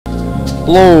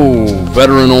Hello,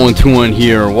 Veteran 0-2-1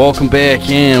 here. Welcome back,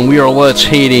 and we are Let's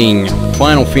Hating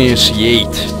Final Fantasy VIII.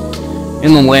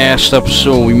 In the last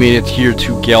episode, we made it here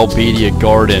to Galbadia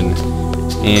Garden,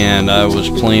 and I was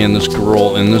playing this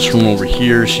girl in this room over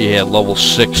here. She had level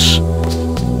 6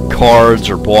 cards,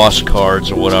 or boss cards,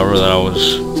 or whatever, that I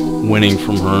was winning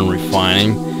from her and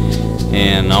refining.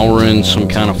 And now we're in some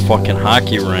kind of fucking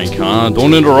hockey rink, huh?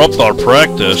 Don't interrupt our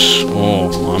practice.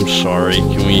 Oh, I'm sorry.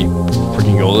 Can we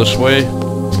freaking go this way?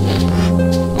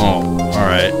 Oh,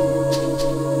 alright.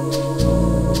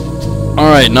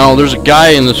 Alright, now there's a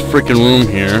guy in this freaking room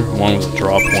here. One with a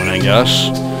draw point, I guess.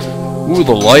 Ooh,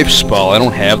 the life spell. I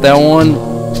don't have that one.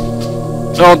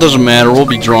 No, it doesn't matter. We'll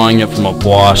be drawing it from a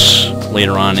boss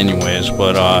later on anyways.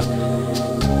 But,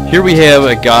 here we have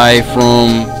a guy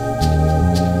from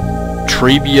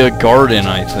Galbadia Garden,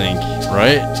 I think,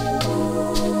 right?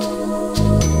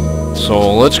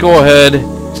 So let's go ahead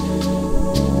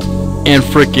and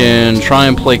frickin' try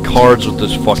and play cards with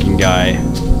this fucking guy.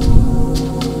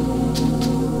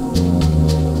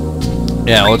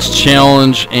 Yeah, let's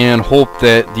challenge and hope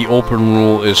that the open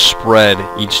rule is spread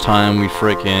each time we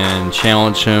frickin'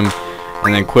 challenge him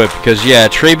and then quit. Because yeah,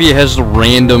 Galbadia has the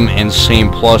random and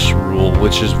same plus rule,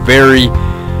 which is very,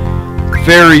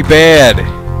 very bad,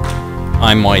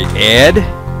 I might add.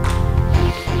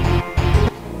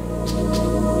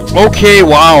 Okay,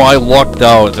 wow, I lucked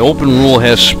out. The open rule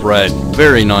has spread.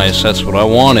 Very nice, that's what I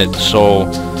wanted. So,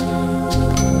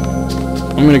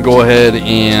 I'm gonna go ahead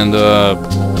and,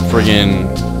 friggin'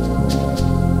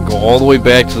 go all the way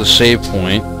back to the save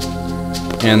point,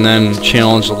 and then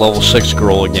challenge the level 6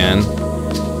 girl again.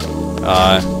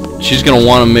 She's gonna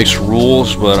want to mix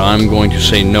rules, but I'm going to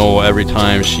say no every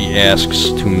time she asks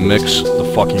to mix the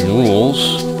fucking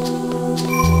rules.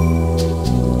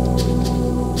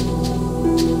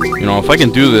 You know, if I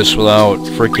can do this without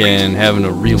frickin' having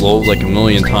to reload like a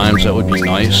million times, that would be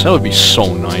nice. That would be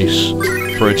so nice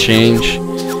for a change.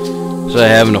 Instead of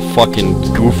having to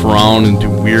fucking goof around and do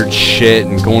weird shit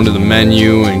and go into the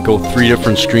menu and go 3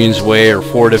 different screens away or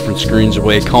 4 different screens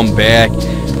away, come back,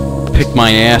 pick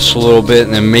my ass a little bit,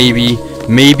 and then maybe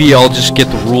I'll just get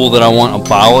the rule that I want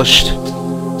abolished.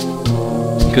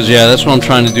 Because yeah, that's what I'm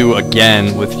trying to do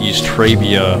again with these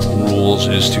Galbadia rules,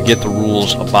 is to get the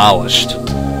rules abolished.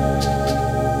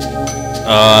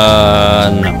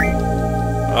 No.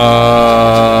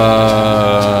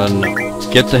 No.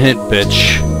 Get the hint,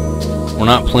 bitch. We're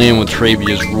not playing with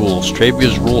Galbadia's rules.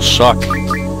 Galbadia's rules suck.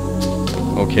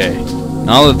 Okay.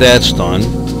 Now that that's done,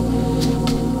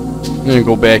 I'm gonna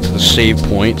go back to the save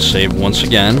point, save once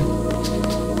again.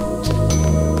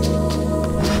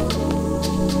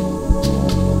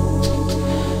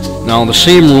 Now the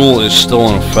same rule is still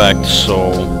in effect,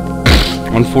 so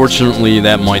unfortunately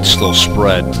that might still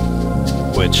spread,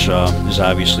 which is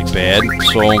obviously bad.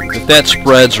 So if that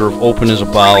spreads or if open is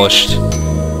abolished,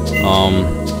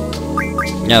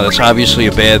 yeah, that's obviously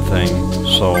a bad thing.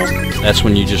 So that's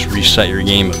when you just reset your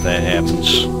game if that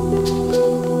happens.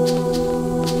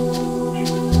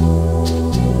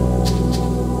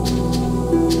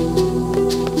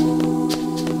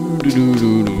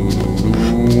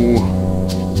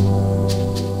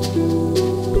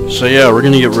 So yeah, we're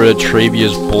gonna get rid of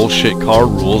Galbadia's bullshit card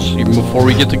rules even before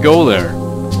we get to go there.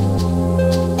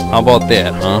 How about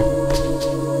that, huh?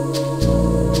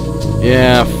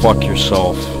 Yeah, fuck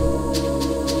yourself.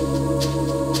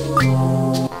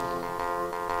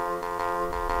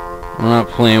 We're not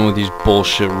playing with these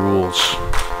bullshit rules.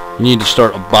 You need to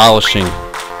start abolishing.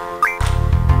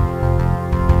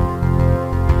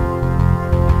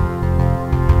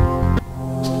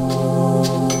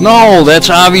 No, that's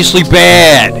obviously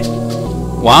bad.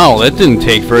 Wow, that didn't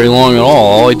take very long at all.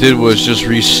 All I did was just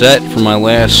reset for my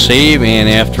last save, and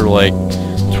after like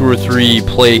 2 or 3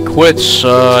 play quits,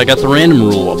 I got the random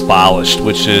rule abolished,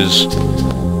 which is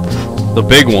the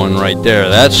big one right there.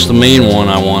 That's the main one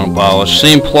I want abolished.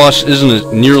 Same plus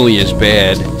isn't nearly as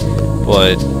bad,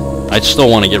 but I'd still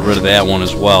want to get rid of that one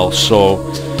as well. So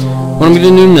what I'm going to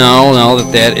do now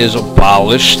that that is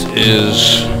abolished,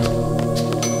 is...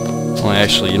 Well,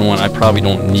 actually, you know what? I probably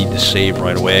don't need to save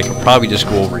right away. I could probably just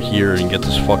go over here and get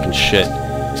this fucking shit.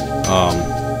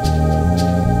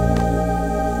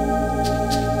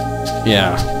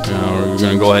 Yeah, we're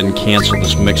gonna go ahead and cancel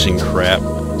this mixing crap.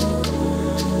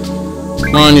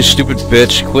 Come on, you stupid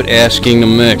bitch. Quit asking to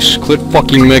mix. Quit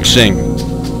fucking mixing.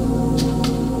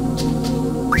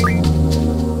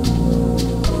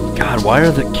 God, why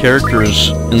are the characters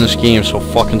in this game so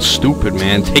fucking stupid,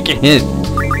 man? Take a hint.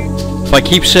 If I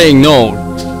keep saying no,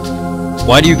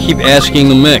 why do you keep asking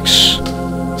the mix?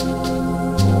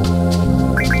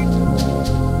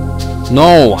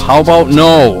 No, how about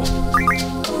no?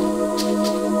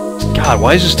 God,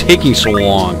 why is this taking so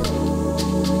long?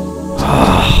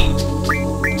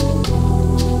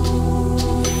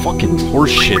 Fucking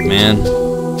horseshit, man.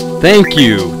 Thank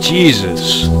you,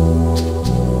 Jesus.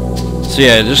 So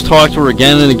yeah, just talk to her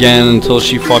again and again until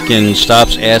she fucking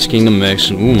stops asking to mix.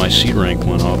 And ooh, my seed rank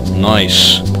went up.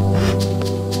 Nice.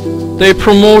 They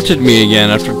promoted me again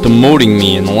after demoting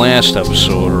me in the last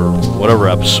episode, or whatever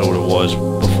episode it was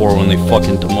before, when they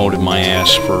fucking demoted my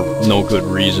ass for no good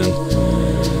reason.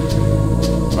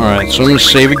 Alright, so I'm gonna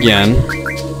save again.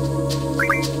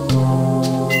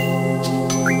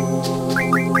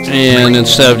 And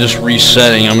instead of just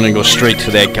resetting, I'm gonna go straight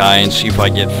to that guy and see if I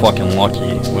get fucking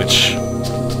lucky, which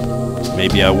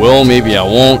maybe I will, maybe I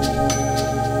won't.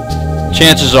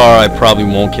 Chances are I probably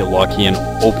won't get lucky and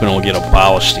Open will get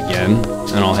abolished again,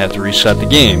 and I'll have to reset the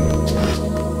game.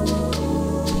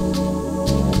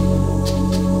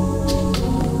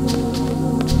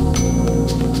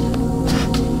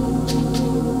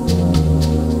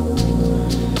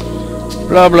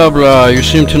 Blah blah blah, you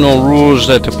seem to know rules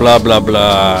that blah blah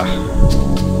blah.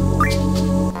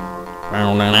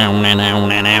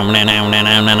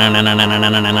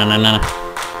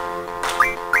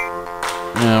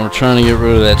 Yeah, we're trying to get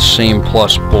rid of that same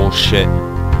plus bullshit.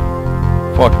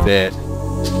 Fuck that.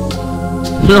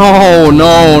 No,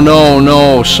 no, no,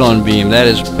 no, Sunbeam. That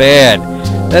is bad.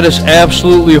 That is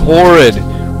absolutely horrid.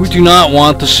 We do not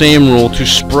want the same rule to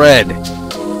spread.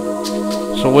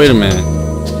 So wait a minute.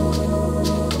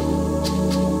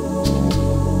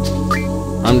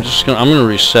 I'm gonna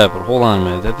reset, but hold on a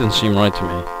minute. That didn't seem right to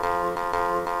me.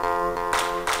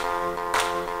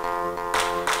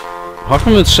 How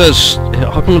come it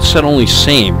said only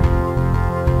same?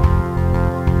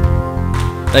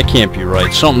 That can't be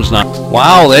right. Something's not.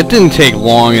 Wow, that didn't take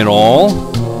long at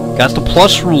all. Got the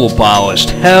plus rule abolished.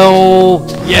 Hell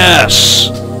yes!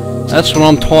 That's what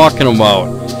I'm talking about.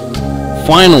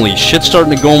 Finally, shit's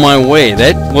starting to go my way.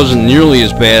 That wasn't nearly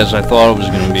as bad as I thought it was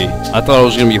going to be. I thought it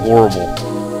was going to be horrible.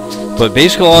 But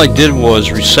basically all I did was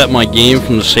reset my game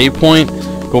from the save point,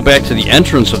 go back to the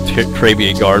entrance of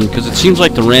Cowboy Garden, because it seems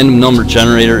like the random number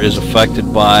generator is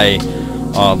affected by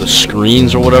the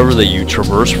screens or whatever that you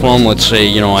traverse from. Let's say,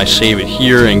 you know, I save it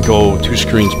here and go 2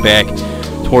 screens back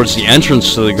towards the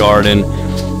entrance to the garden.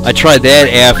 I tried that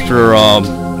after,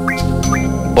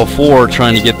 before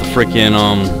trying to get the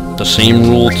frickin', the same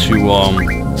rule to,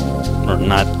 or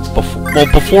not, well,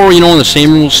 before, you know, when the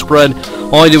same rules spread,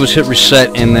 all I did was hit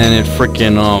reset, and then it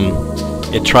frickin',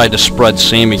 it tried to spread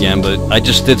same again, but I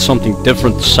just did something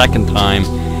different the second time,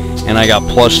 and I got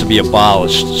plus to be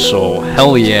abolished. So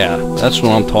hell yeah, that's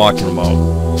what I'm talking about.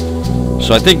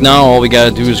 So I think now all we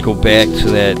gotta do is go back to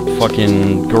that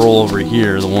fucking girl over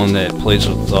here, the one that plays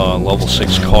with level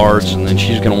 6 cards, and then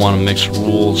she's gonna want to mix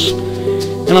rules,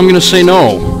 and I'm gonna say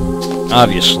no,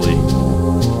 obviously.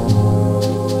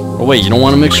 Oh wait, you don't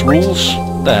want to mix rules?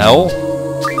 What the hell?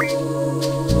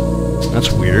 That's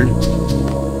weird.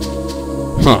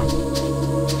 Huh.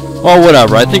 Oh,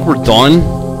 whatever. I think we're done.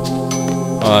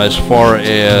 As far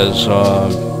as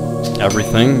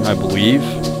everything, I believe.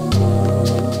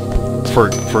 For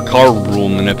card rule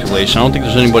manipulation. I don't think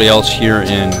there's anybody else here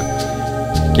in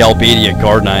Galbadia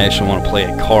Garden I actually want to play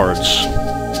at cards.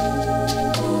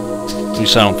 At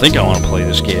least I don't think I want to play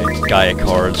this guy at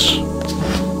cards.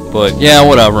 But yeah,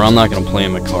 whatever. I'm not going to play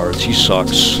him at cards. He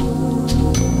sucks.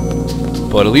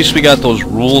 But at least we got those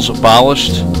rules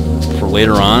abolished for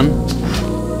later on,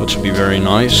 which would be very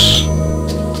nice.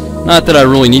 Not that I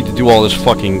really need to do all this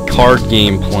fucking card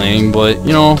game playing, but,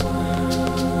 you know,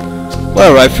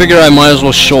 whatever. I figured I might as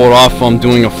well show it off if I'm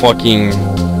doing a fucking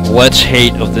let's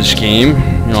hate of this game.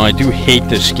 You know, I do hate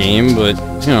this game, but,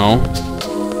 you know,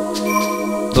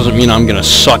 doesn't mean I'm gonna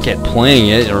suck at playing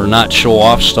it or not show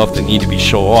off stuff that need to be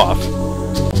shown off.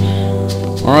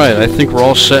 Alright, I think we're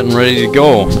all set and ready to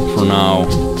go for now.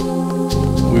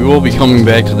 We will be coming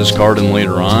back to this garden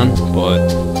later on,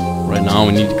 but right now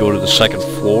we need to go to the 2nd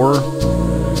floor,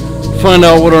 find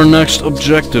out what our next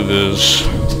objective is.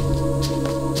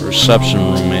 The reception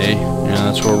room, eh? Yeah,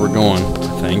 that's where we're going,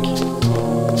 I think.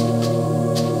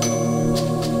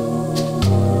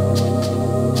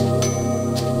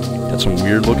 Got some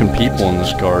weird looking people in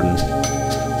this garden.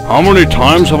 How many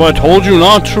times have I told you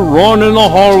not to run in the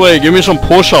hallway? Give me some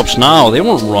push-ups now. They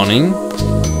weren't running.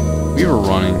 We were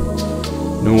running.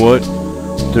 You know what?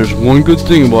 There's one good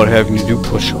thing about having to do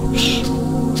push-ups.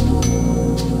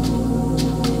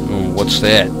 What's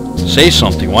that? Say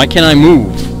something. Why can't I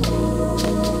move?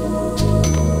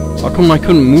 How come I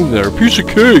couldn't move there? A piece of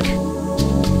cake!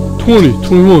 20,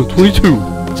 21, 22.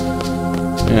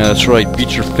 Yeah, that's right.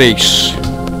 Beat your face.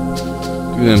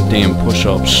 Do them damn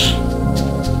push-ups.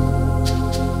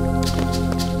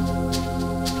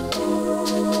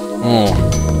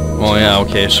 Oh. Oh, yeah,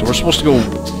 okay. So we're supposed to go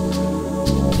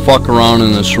fuck around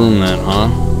in this room then, huh?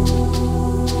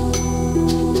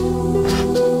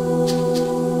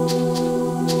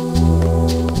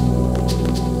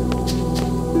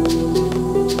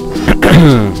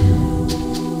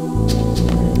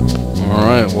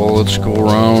 Alright, well, let's go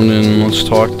around and let's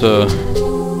talk to...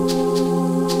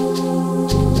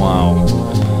 Wow.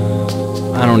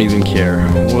 I don't even care.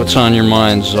 What's on your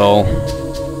mind, Zoe?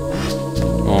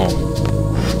 Oh.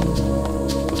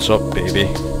 What's up, baby?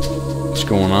 What's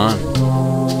going on?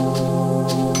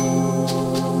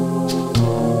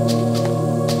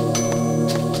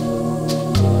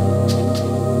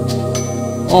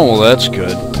 Oh, well, that's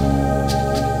good.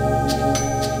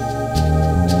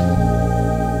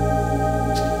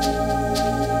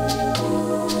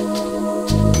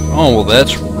 Oh, well,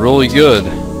 that's really good.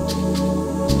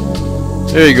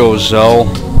 There you go, Zell.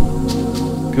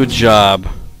 Good job.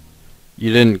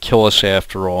 You didn't kill us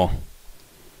after all.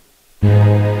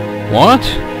 What?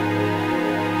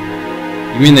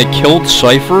 You mean they killed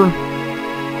Cypher?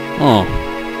 Oh.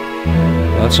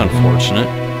 That's unfortunate.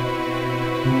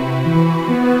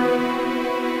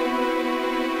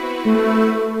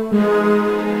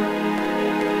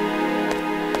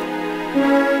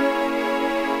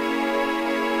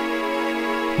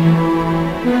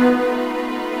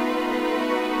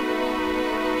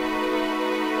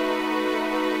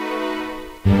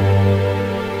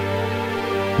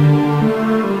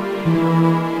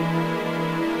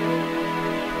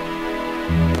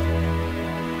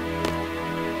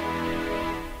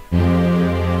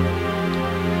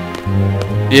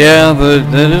 Yeah,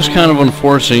 that is kind of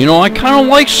unfortunate. You know, I kind of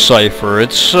like Cypher.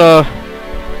 It's, you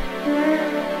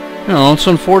know, it's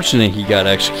unfortunate he got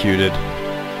executed.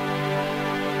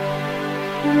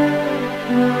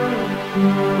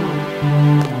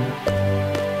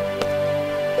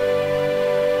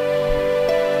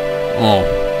 Oh.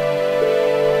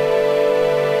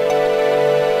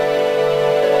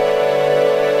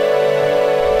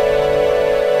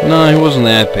 No, he wasn't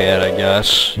that bad, I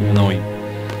guess. Even though he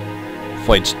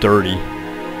fights dirty.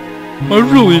 I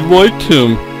really liked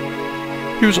him.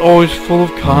 He was always full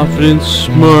of confidence,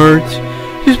 smart.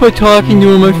 Just by talking to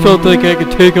him, I felt like I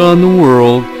could take on the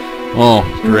world. Oh,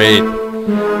 great.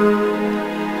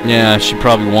 Yeah, she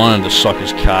probably wanted to suck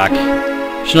his cock.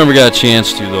 She never got a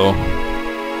chance to, though.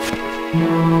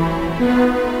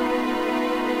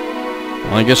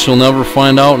 Well, I guess you'll never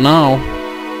find out now.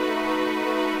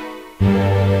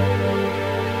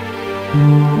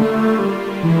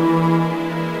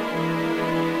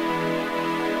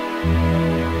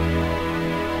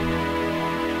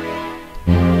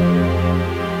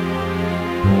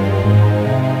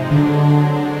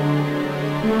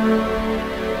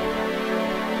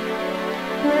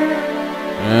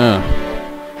 Yeah.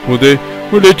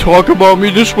 Would they talk about me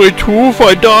this way too if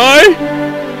I die?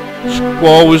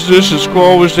 Squall was this and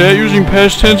Squall was that, using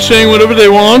past tense, saying whatever they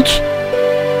want?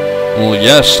 Well,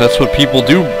 yes, that's what people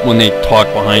do when they talk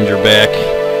behind your back.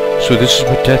 So this is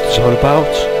what death is all about.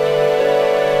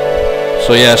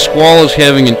 So yeah, Squall is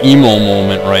having an emo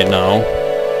moment right now.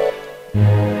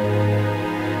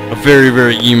 A very,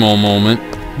 very emo moment.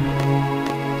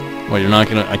 Well, you're not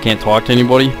gonna... I can't talk to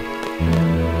anybody?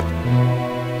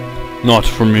 Not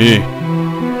for me.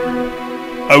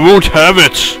 I won't have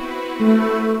it!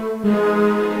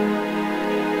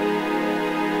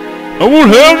 I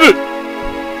won't have it!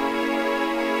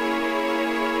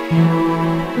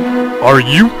 Are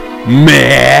you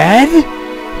mad?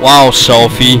 Wow,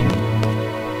 Selfie.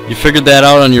 You figured that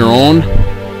out on your own?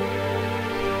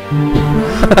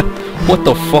 What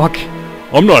the fuck?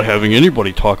 I'm not having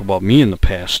anybody talk about me in the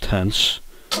past tense.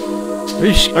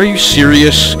 Are you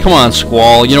serious? Come on,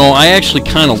 Squall. You know, I actually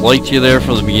kind of liked you there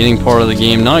for the beginning part of the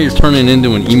game. Now you're turning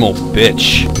into an emo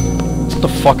bitch. What the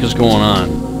fuck is going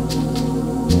on?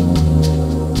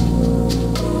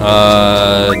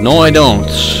 No I don't.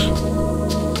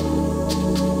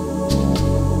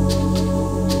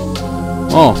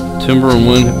 Oh, Timber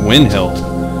and Wind Hill.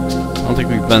 I don't think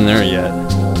we've been there yet.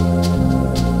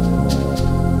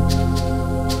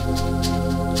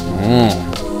 Oh.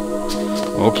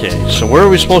 Okay, so where are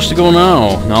we supposed to go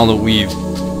now? Now that we've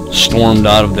stormed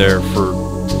out of there for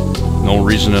no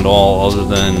reason at all other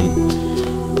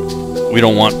than we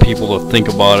don't want people to think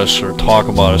about us or talk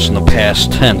about us in the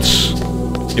past tense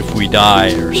if we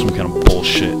die or some kind of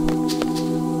bullshit.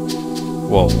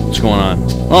 Whoa, what's going on?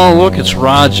 Oh, look, it's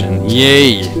Rajan.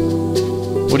 Yay.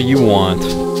 What do you want?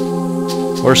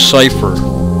 Where's Cypher?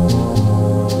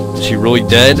 Is he really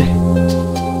dead?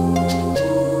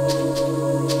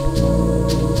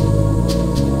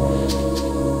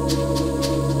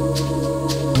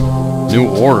 New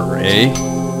order, eh?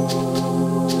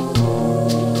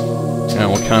 Yeah,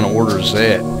 what kind of order is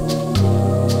that?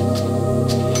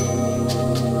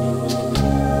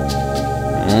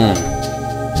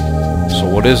 So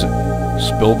what is it?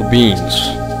 Spill the beans.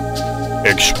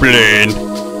 Explain.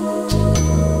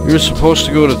 We were supposed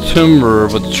to go to Timber,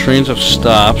 but the trains have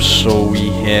stopped, so we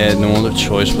had no other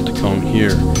choice but to come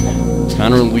here.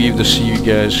 Kinda relieved to see you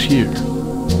guys here.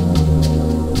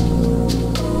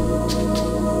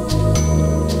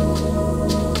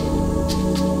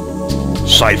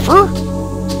 Cypher?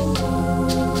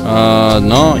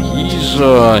 No,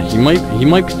 he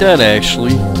might be dead,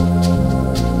 actually.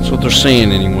 That's what they're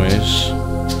saying, anyways.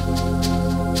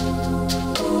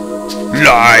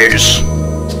 Lies!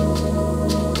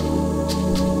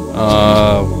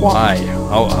 Why?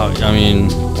 I mean,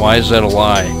 why is that a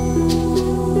lie?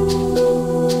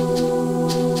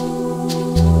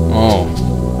 Oh,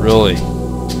 really?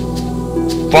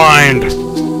 Find!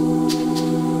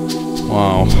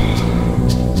 Wow.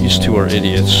 These two are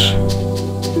idiots.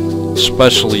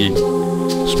 Especially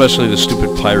the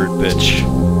stupid pirate bitch.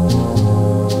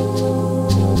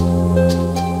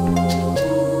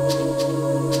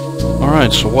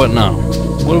 Alright, so what now?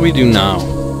 What do we do now?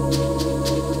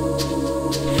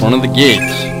 Front of the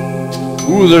gate.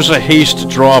 Ooh, there's a haste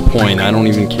draw point. I don't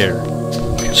even care.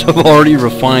 Because I've already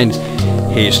refined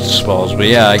haste spells. But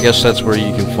yeah, I guess that's where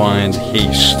you can find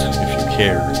haste if you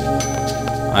care.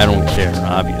 I don't care,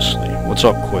 obviously. What's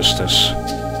up, Quistis?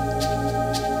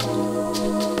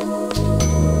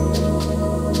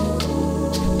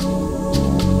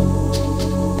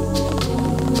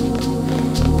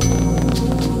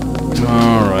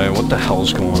 Alright, what the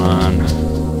hell's going on?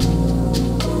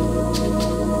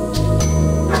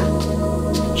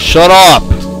 Shut up!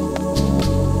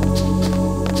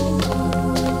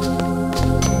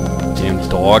 Damn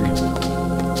dog.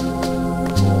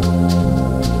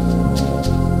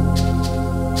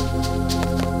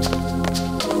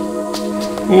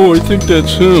 Oh, I think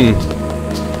that's him.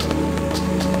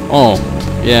 Oh,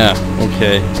 yeah,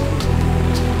 okay.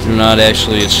 You're not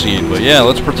actually a seed, but yeah,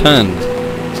 let's pretend.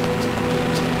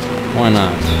 Why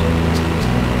not?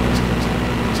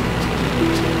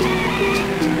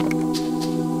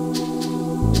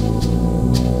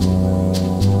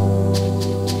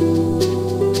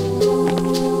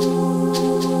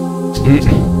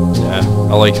 Yeah,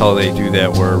 I like how they do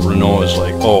that where Renault is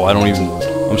like, oh,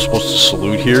 I'm supposed to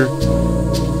salute here?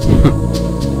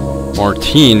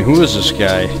 Martine, who is this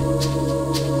guy?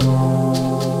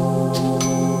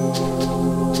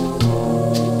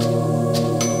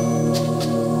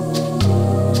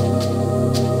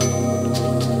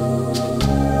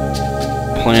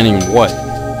 Planning what?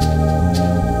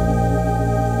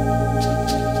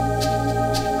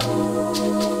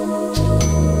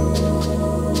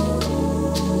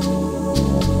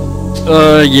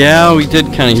 Yeah, we did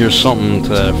kind of hear something to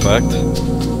that effect.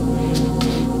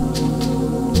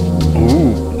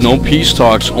 Ooh, no peace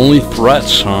talks, only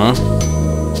threats, huh?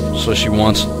 So she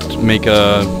wants to make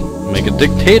a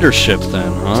dictatorship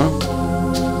then, huh?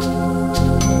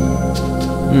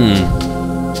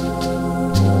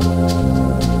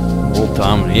 World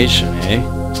domination, eh?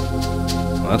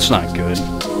 Well, that's not good.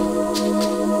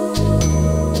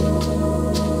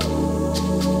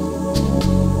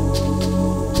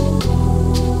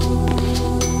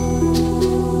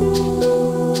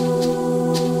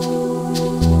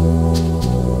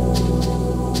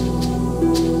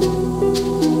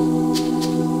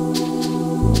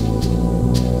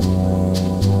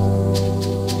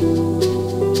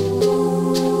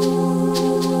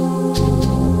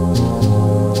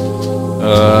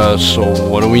 So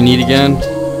what do we need again?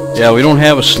 Yeah, we don't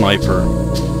have a sniper.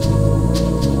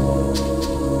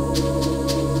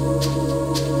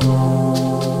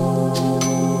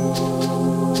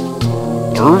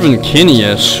 Irvin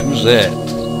Kinius? Who's that?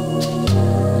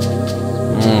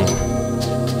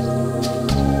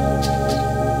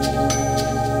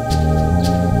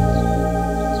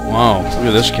 Wow, look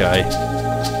at this guy.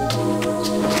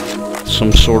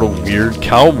 Some sort of weird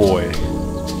cowboy.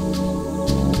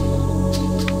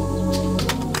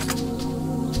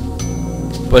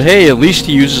 But hey, at least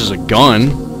he uses a gun,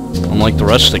 unlike the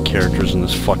rest of the characters in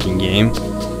this fucking game.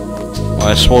 Well,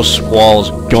 I suppose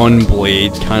Squall's gun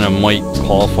blade kind of might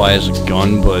qualify as a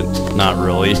gun, but not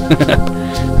really.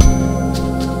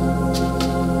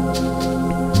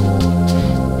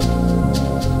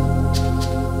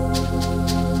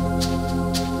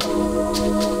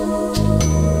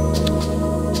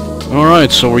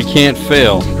 Alright, so we can't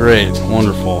fail. Great,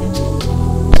 wonderful.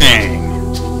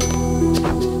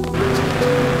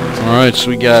 Alright, so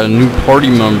we got a new party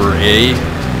member, eh?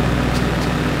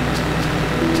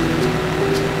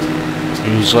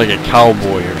 He's like a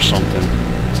cowboy or something.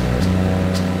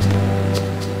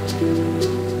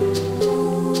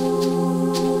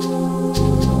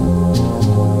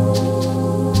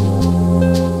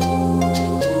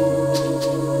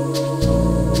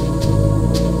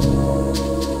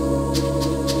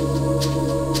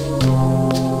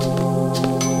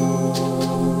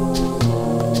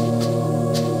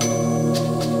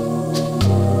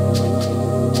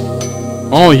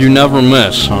 Oh, you never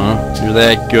miss, huh? You're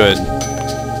that good.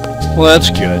 Well, that's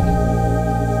good.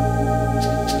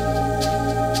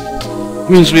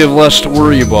 Means we have less to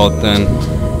worry about then.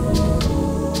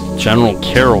 General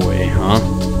Caraway, huh?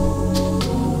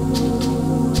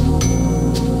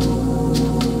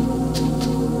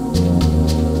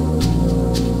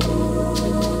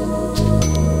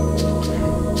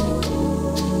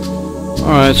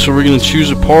 Alright, so we're gonna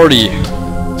choose a party.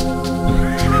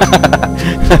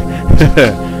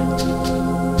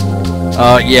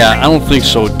 Yeah, I don't think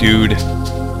so, dude.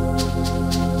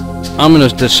 I'm gonna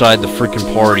decide the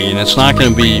freaking party, and it's not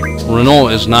gonna be... Renault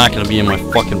is not gonna be in my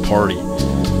fucking party.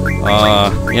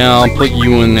 Yeah, I'll put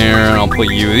you in there, and I'll put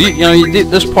you... You know,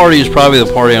 this party is probably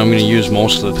the party I'm gonna use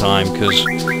most of the time, because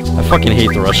I fucking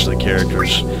hate the rest of the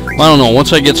characters. I don't know,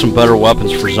 once I get some better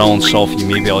weapons for Zell and Selfie,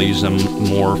 maybe I'll use them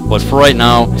more, but for right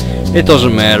now, it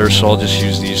doesn't matter, so I'll just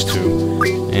use these two.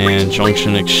 And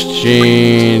Junction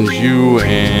Exchange, you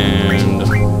and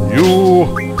you,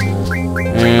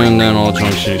 and then I'll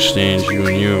Junction Exchange you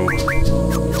and you,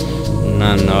 and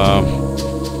then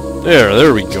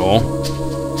there we go.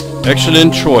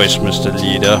 Excellent choice, Mr.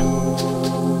 Leader.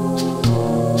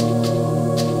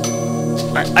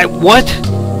 What?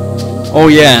 Oh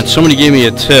yeah, and somebody gave me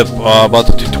a tip about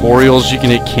the tutorials. You can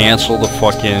hit cancel to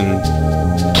fucking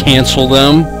cancel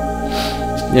them.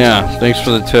 Yeah, thanks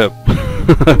for the tip.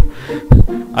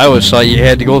 I always thought you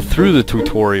had to go through the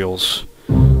tutorials.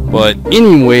 But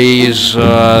anyways,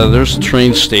 there's the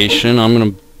train station. I'm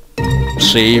gonna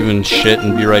save and shit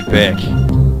and be right back.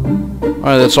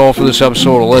 Alright, that's all for this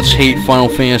episode of Let's Hate Final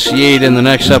Fantasy VIII. In the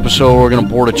next episode, we're gonna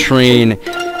board a train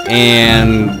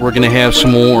and we're gonna have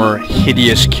some more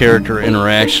hideous character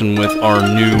interaction with our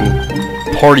new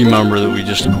party member that we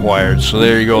just acquired. So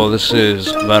there you go. This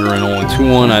is Veteran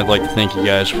 0121. I'd like to thank you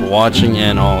guys for watching,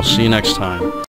 and I'll see you next time.